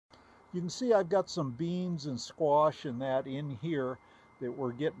You can see I've got some beans and squash and that in here that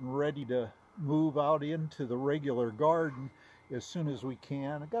we're getting ready to move out into the regular garden as soon as we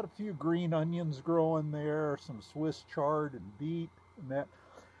can. I've got a few green onions growing there, some Swiss chard and beet and that.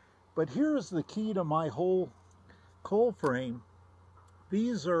 But here's the key to my whole cold frame.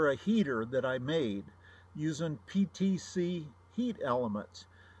 These are a heater that I made using PTC heat elements.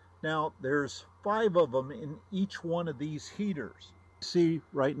 Now there's 5 of them in each one of these heaters. See,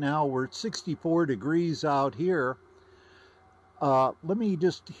 right now we're at 64 degrees out here. Let me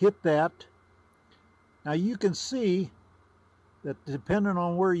just hit that. Now you can see that depending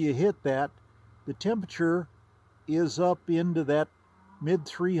on where you hit that, the temperature is up into that mid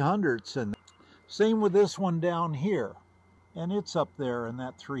 300s, and same with this one down here, and it's up there in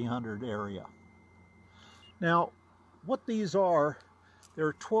that 300 area. Now what these are,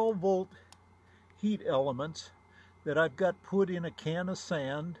 they're 12 volt heat elements that I've got put in a can of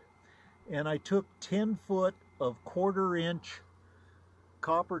sand, and I took 10 foot of 1/4 inch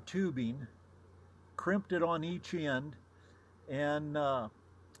copper tubing, crimped it on each end, and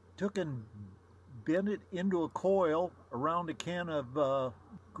took and bent it into a coil around a can of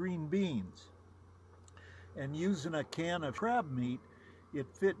green beans. And using a can of crab meat, it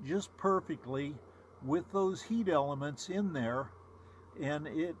fit just perfectly with those heat elements in there, and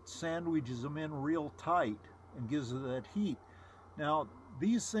it sandwiches them in real tight and gives it that heat. Now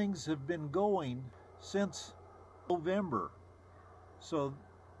these things have been going since November, so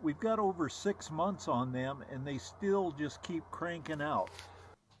we've got over 6 months on them, and they still just keep cranking out.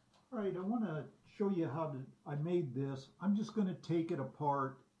 All right, I want to show you how I made this. I'm just going to take it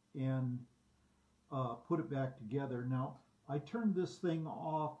apart and put it back together. Now I turned this thing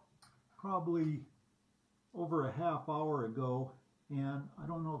off probably over a half hour ago, and I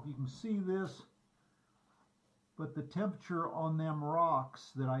don't know if you can see this, but the temperature on them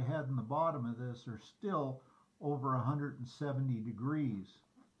rocks that I had in the bottom of this are still over 170 degrees.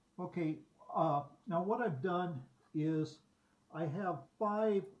 Okay, now what I've done is I have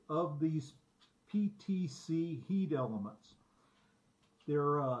 5 of these PTC heat elements.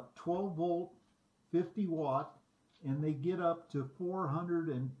 They're 12 volt, 50 watt, and they get up to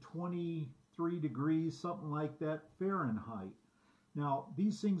 423 degrees, something like that, Fahrenheit. Now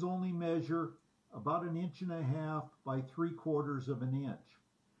these things only measure about 1.5 inches by 3/4 of an inch.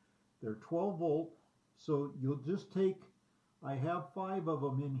 They're 12 volt, so you'll just take, I have 5 of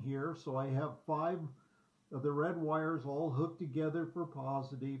them in here, so I have 5 of the red wires all hooked together for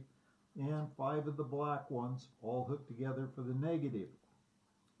positive, and 5 of the black ones all hooked together for the negative.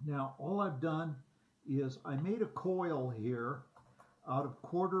 Now all I've done is I made a coil here out of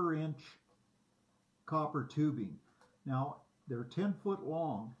 1/4 inch copper tubing. Now they're 10 foot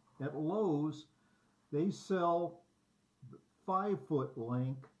long. At Lowe's they sell 5 foot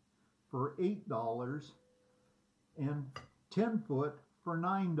length for $8 and 10 foot for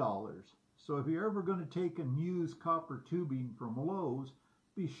 $9. So if you're ever going to take and use copper tubing from Lowe's,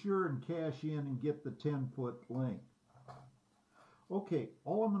 be sure and cash in and get the 10 foot length. Okay,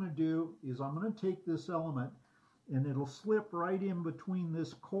 all I'm going to do is I'm going to take this element, and it'll slip right in between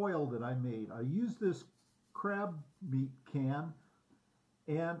this coil that I made. I used this crab meat can,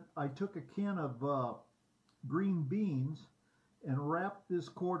 and I took a can of green beans and wrapped this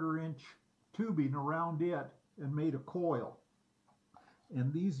 1/4 inch tubing around it and made a coil.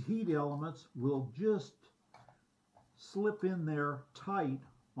 And these heat elements will just slip in there tight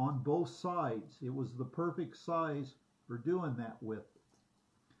on both sides. It was the perfect size for doing that with.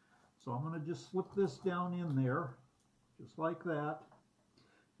 So I'm going to just slip this down in there, just like that.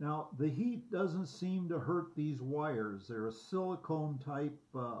 Now the heat doesn't seem to hurt these wires. They're a silicone type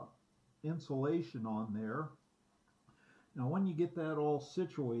insulation on there. Now when you get that all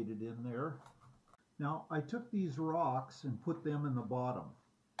situated in there, now I took these rocks and put them in the bottom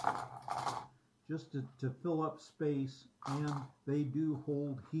just to fill up space, and they do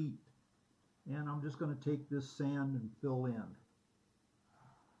hold heat. And I'm just going to take this sand and fill in.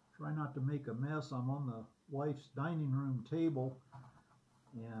 Try not to make a mess. I'm on the wife's dining room table,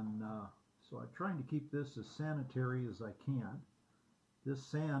 and so I'm trying to keep this as sanitary as I can. This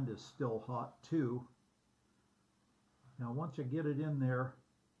sand is still hot too. Now once I get it in there,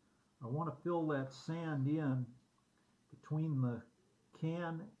 I want to fill that sand in between the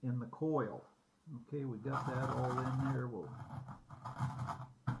can and the coil. Okay, we got that all in there. We'll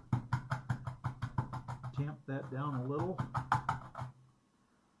tamp that down a little.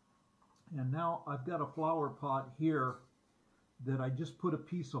 And now I've got a flower pot here that I just put a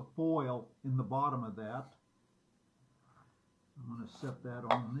piece of foil in the bottom of that. I'm going to set that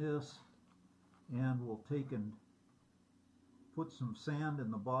on this, and we'll take and put some sand in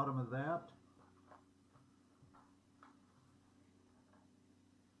the bottom of that.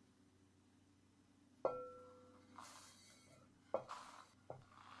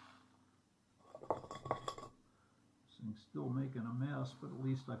 This thing's still making a mess, but at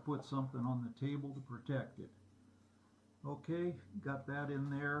least I put something on the table to protect it. Okay, got that in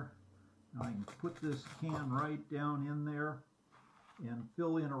there. Now I can put this can right down in there and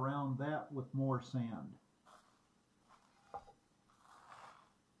fill in around that with more sand.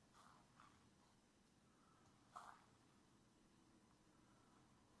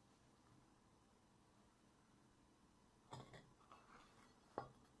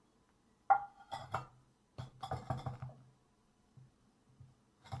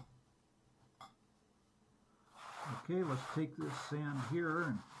 Okay, let's take this sand here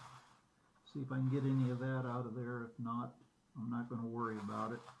and see if I can get any of that out of there. If not, I'm not going to worry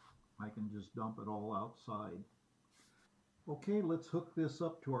about it. I can just dump it all outside. Okay, let's hook this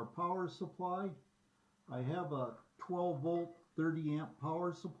up to our power supply. I have a 12 volt 30 amp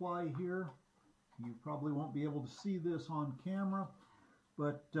power supply here. You probably won't be able to see this on camera,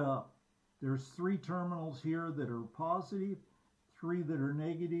 but there's 3 terminals here that are positive, 3 that are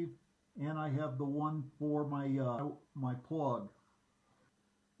negative, and I have the one for my my plug.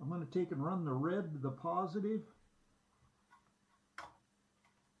 I'm going to take and run the red to the positive.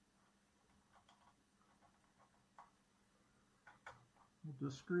 We'll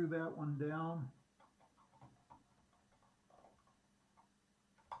just screw that one down.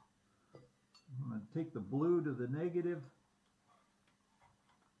 I'm going to take the blue to the negative.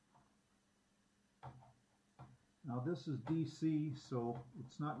 Now this is DC, so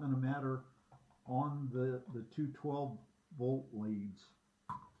it's not going to matter on the 212 volt leads.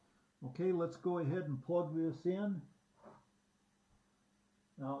 Okay, let's go ahead and plug this in.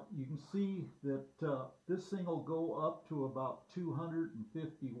 Now you can see that this thing will go up to about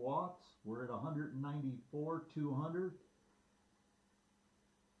 250 watts. We're at 194, 200.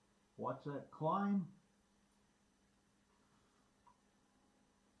 Watch that climb.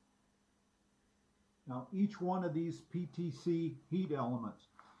 Now each one of these PTC heat elements,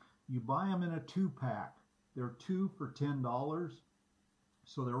 you buy them in a 2-pack. They're 2 for $10,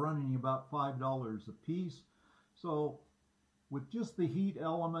 so they're running you about $5 a piece. So with just the heat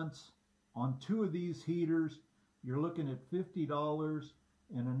elements on 2 of these heaters, you're looking at $50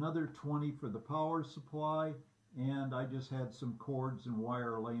 and another $20 for the power supply. And I just had some cords and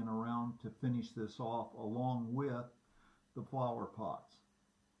wire laying around to finish this off along with the flower pots.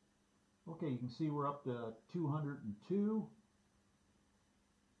 Okay, you can see we're up to 202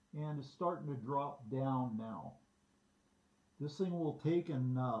 and it's starting to drop down now. This thing will take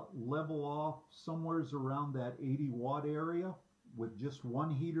and level off somewheres around that 80 watt area with just 1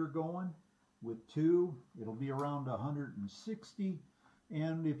 heater going. With 2, it'll be around 160,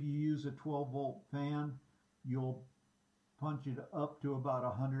 and if you use a 12 volt fan, you'll punch it up to about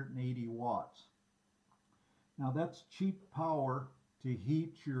 180 watts. Now that's cheap power to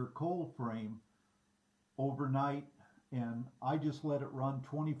heat your cold frame overnight, and I just let it run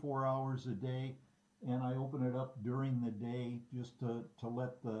 24 hours a day, and I open it up during the day just to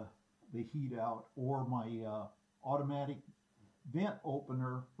let the heat out, or my automatic vent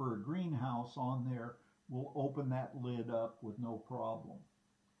opener for a greenhouse on there will open that lid up with no problem.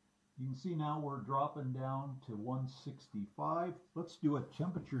 You can see now we're dropping down to 165. Let's do a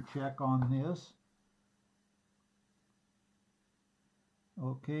temperature check on this.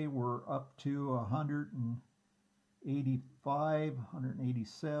 Okay, we're up to 185,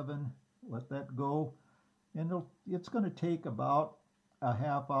 187. Let that go. And it's going to take about a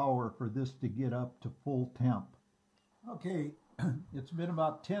half hour for this to get up to full temp. Okay, it's been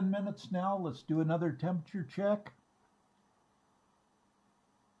about 10 minutes now. Let's do another temperature check.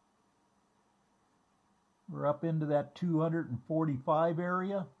 We're up into that 245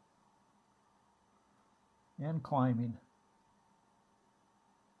 area and climbing.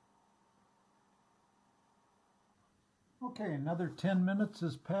 Okay, another 10 minutes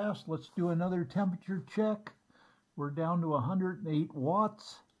has passed. Let's do another temperature check. We're down to 108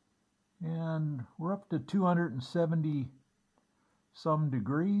 watts and we're up to 270 some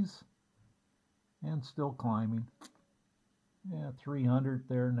degrees and still climbing. Yeah, 300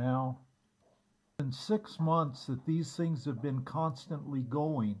 there now. In 6 months that these things have been constantly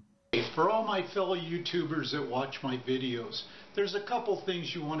going. For all my fellow YouTubers that watch my videos, there's a couple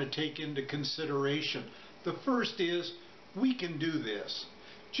things you want to take into consideration. The first is, we can do this.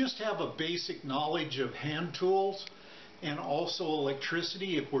 Just have a basic knowledge of hand tools and also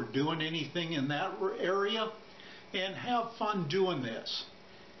electricity if we're doing anything in that area, and have fun doing this.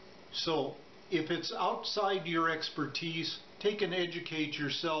 So if it's outside your expertise, take and educate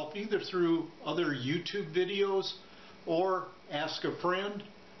yourself either through other YouTube videos or ask a friend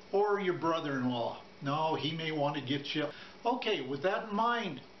or your brother-in-law. No, he may want to get you. Okay, with that in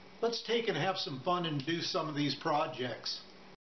mind, let's take and have some fun and do some of these projects.